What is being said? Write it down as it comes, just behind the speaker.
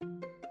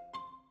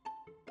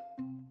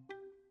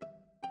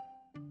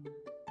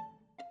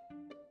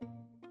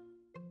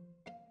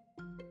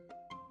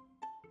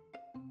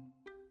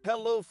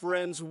Hello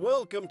friends,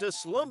 welcome to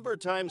Slumber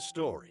Time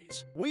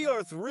Stories. We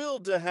are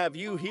thrilled to have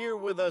you here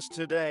with us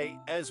today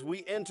as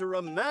we enter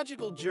a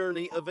magical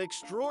journey of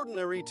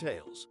extraordinary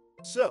tales.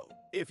 So,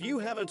 if you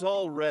haven't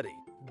already,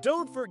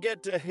 don't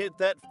forget to hit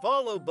that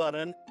follow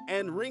button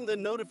and ring the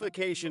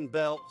notification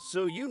bell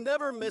so you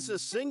never miss a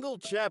single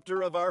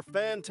chapter of our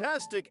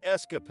fantastic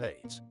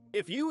escapades.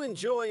 If you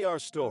enjoy our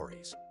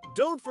stories,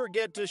 don't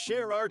forget to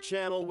share our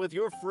channel with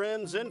your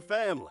friends and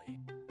family.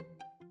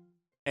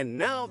 And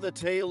now the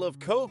tale of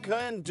Coco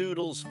and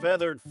Doodle's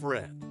feathered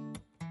friend.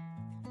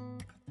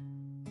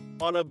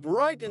 On a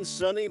bright and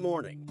sunny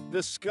morning,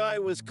 the sky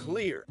was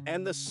clear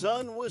and the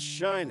sun was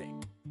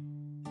shining.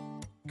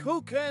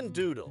 Coco and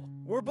Doodle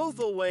were both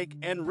awake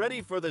and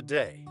ready for the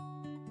day.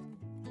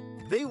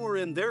 They were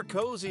in their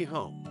cozy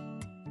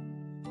home.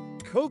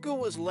 Coco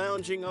was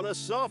lounging on a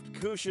soft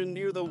cushion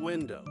near the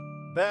window,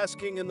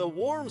 basking in the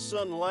warm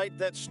sunlight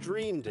that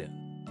streamed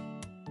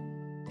in.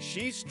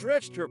 She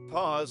stretched her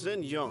paws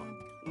and yawned,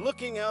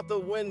 looking out the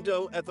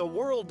window at the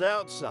world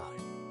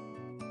outside.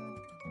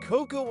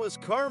 Coco was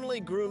calmly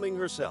grooming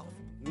herself,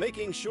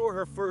 making sure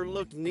her fur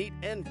looked neat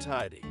and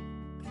tidy.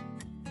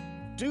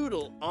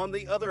 Doodle, on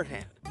the other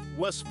hand,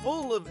 was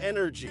full of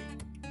energy.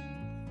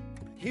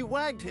 He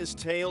wagged his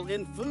tail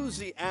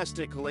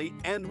enthusiastically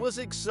and was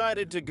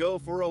excited to go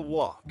for a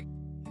walk.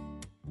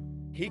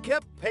 He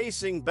kept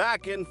pacing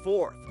back and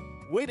forth,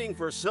 waiting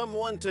for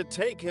someone to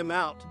take him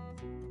out.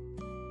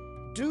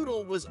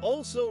 Doodle was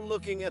also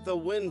looking at the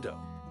window,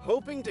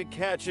 hoping to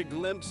catch a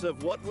glimpse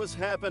of what was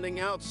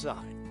happening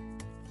outside.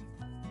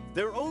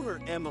 Their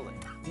owner, Emily,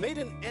 made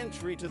an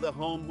entry to the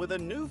home with a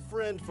new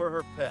friend for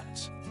her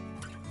pets.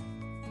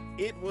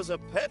 It was a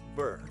pet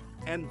bird,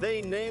 and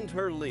they named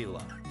her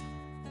Leela.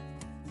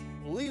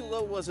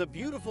 Leela was a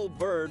beautiful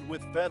bird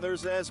with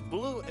feathers as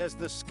blue as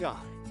the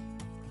sky.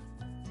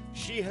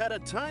 She had a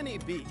tiny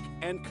beak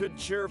and could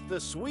chirp the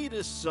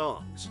sweetest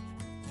songs.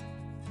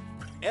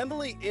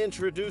 Emily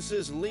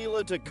introduces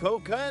Leela to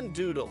Coco and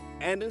Doodle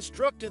and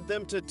instructed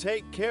them to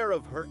take care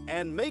of her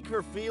and make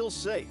her feel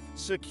safe,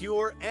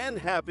 secure, and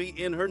happy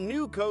in her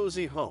new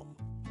cozy home.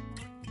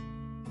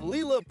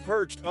 Leela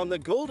perched on the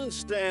golden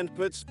stand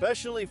put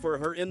specially for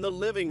her in the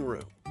living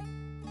room.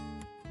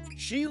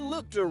 She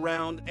looked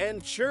around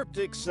and chirped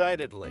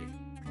excitedly.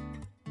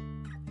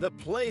 The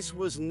place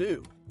was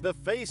new, the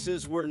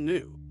faces were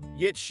new,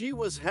 yet she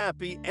was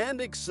happy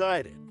and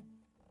excited.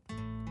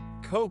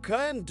 Coco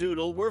and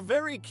Doodle were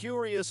very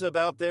curious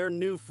about their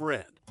new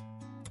friend.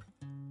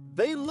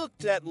 They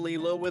looked at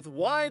Leela with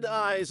wide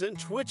eyes and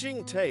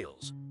twitching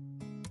tails.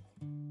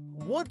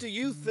 "What do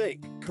you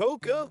think,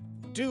 Coco?"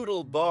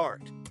 Doodle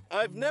barked.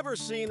 "I've never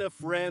seen a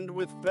friend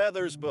with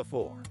feathers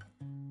before."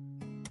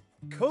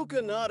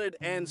 Coco nodded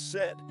and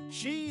said,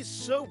 "She's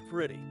so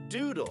pretty,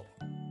 Doodle.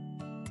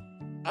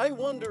 I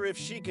wonder if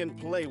she can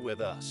play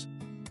with us."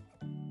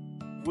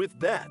 With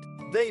that,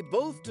 they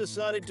both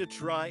decided to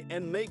try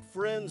and make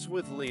friends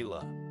with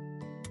Leela.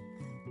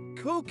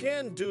 Coco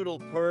and Doodle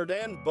purred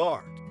and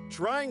barked,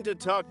 trying to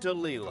talk to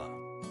Leela.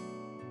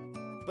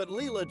 But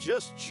Leela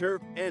just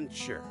chirped and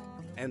chirped,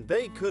 and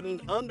they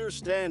couldn't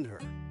understand her.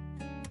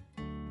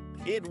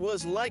 It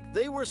was like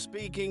they were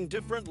speaking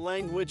different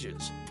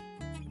languages.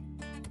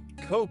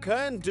 Coco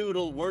and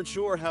Doodle weren't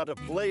sure how to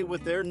play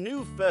with their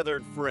new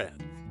feathered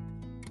friend.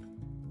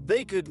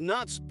 They could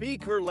not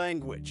speak her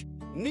language.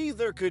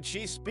 Neither could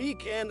she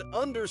speak and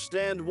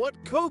understand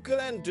what Coco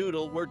and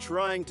Doodle were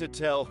trying to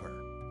tell her.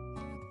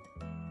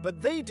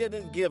 But they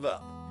didn't give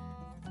up.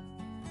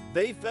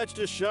 They fetched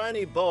a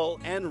shiny ball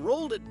and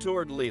rolled it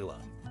toward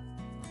Leela.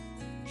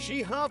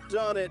 She hopped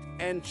on it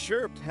and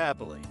chirped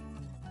happily.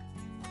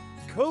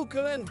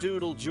 Coco and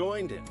Doodle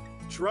joined in,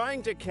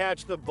 trying to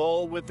catch the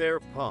ball with their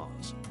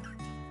paws.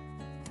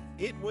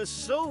 It was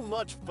so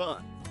much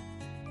fun.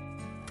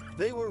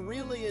 They were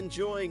really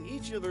enjoying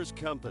each other's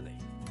company.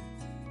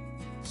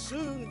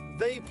 Soon,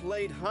 they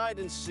played hide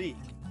and seek,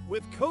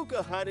 with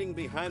Coco hiding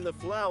behind the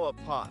flower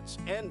pots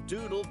and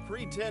Doodle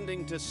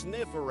pretending to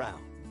sniff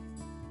around.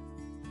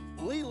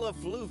 Leela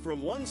flew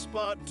from one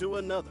spot to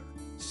another,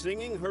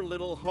 singing her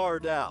little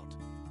heart out.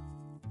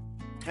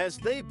 As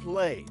they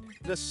played,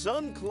 the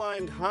sun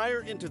climbed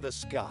higher into the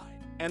sky,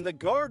 and the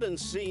garden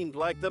seemed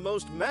like the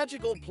most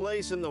magical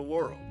place in the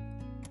world.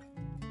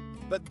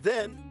 But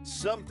then,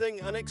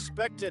 something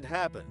unexpected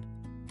happened.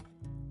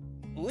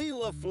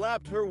 Leela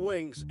flapped her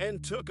wings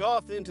and took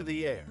off into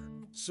the air,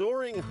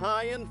 soaring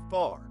high and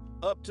far,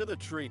 up to the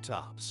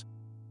treetops.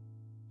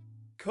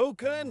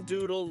 Coco and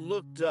Doodle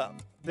looked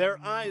up, their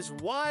eyes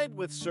wide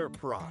with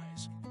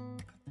surprise.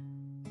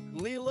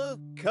 "Leela,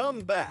 come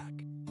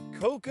back!"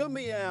 Coco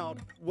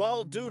meowed,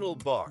 while Doodle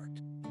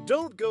barked.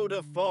 "Don't go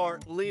too far,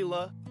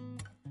 Leela."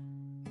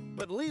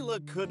 But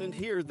Leela couldn't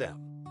hear them.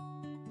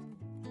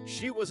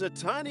 She was a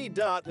tiny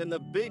dot in the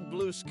big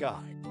blue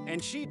sky,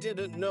 and she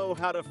didn't know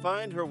how to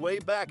find her way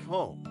back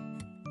home.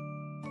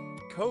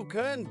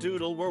 Coco and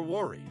Doodle were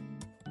worried.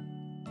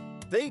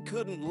 They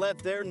couldn't let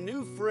their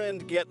new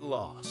friend get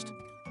lost.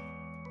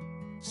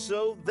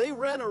 So they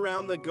ran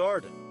around the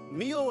garden,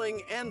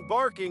 meowing and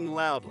barking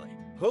loudly,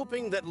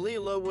 hoping that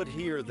Leela would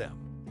hear them.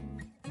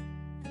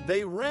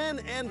 They ran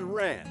and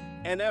ran,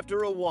 and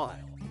after a while,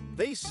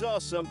 they saw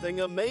something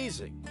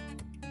amazing.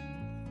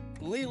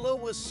 Leela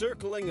was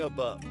circling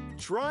above,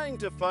 trying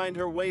to find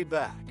her way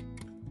back.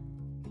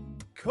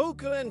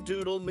 Coco and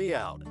Doodle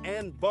meowed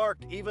and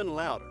barked even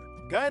louder,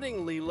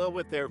 guiding Leela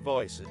with their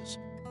voices.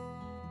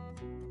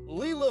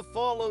 Leela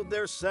followed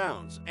their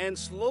sounds and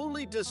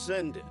slowly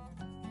descended.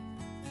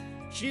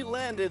 She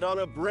landed on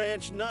a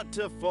branch not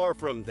too far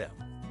from them,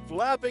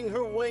 flapping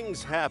her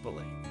wings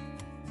happily.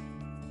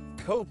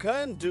 Coco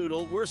and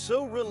Doodle were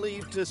so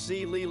relieved to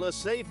see Leela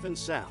safe and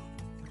sound.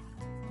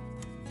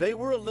 They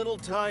were a little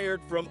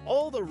tired from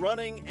all the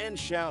running and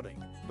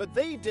shouting, but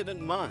they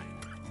didn't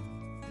mind.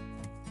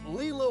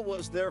 Leela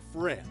was their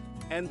friend,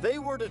 and they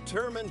were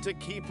determined to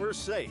keep her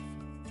safe.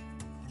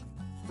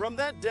 From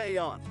that day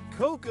on,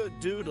 Coco,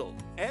 Doodle,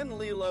 and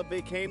Leela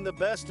became the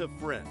best of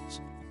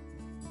friends.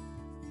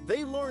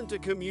 They learned to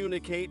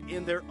communicate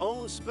in their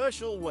own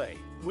special way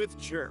with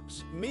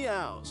chirps,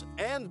 meows,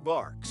 and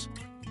barks.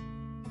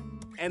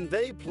 And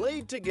they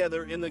played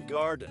together in the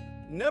garden,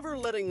 never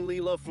letting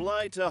Leela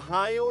fly too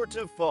high or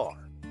too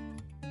far.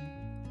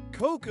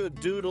 Coco,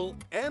 Doodle,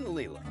 and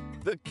Leela,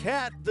 the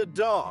cat, the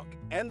dog,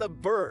 and the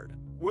bird,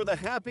 were the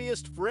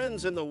happiest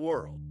friends in the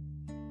world.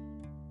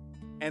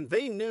 And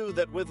they knew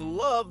that with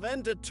love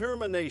and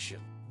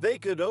determination, they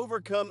could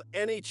overcome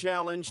any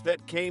challenge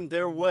that came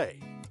their way.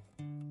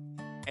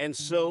 And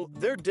so,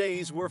 their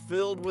days were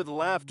filled with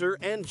laughter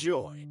and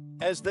joy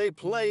as they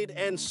played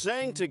and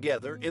sang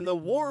together in the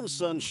warm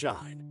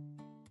sunshine.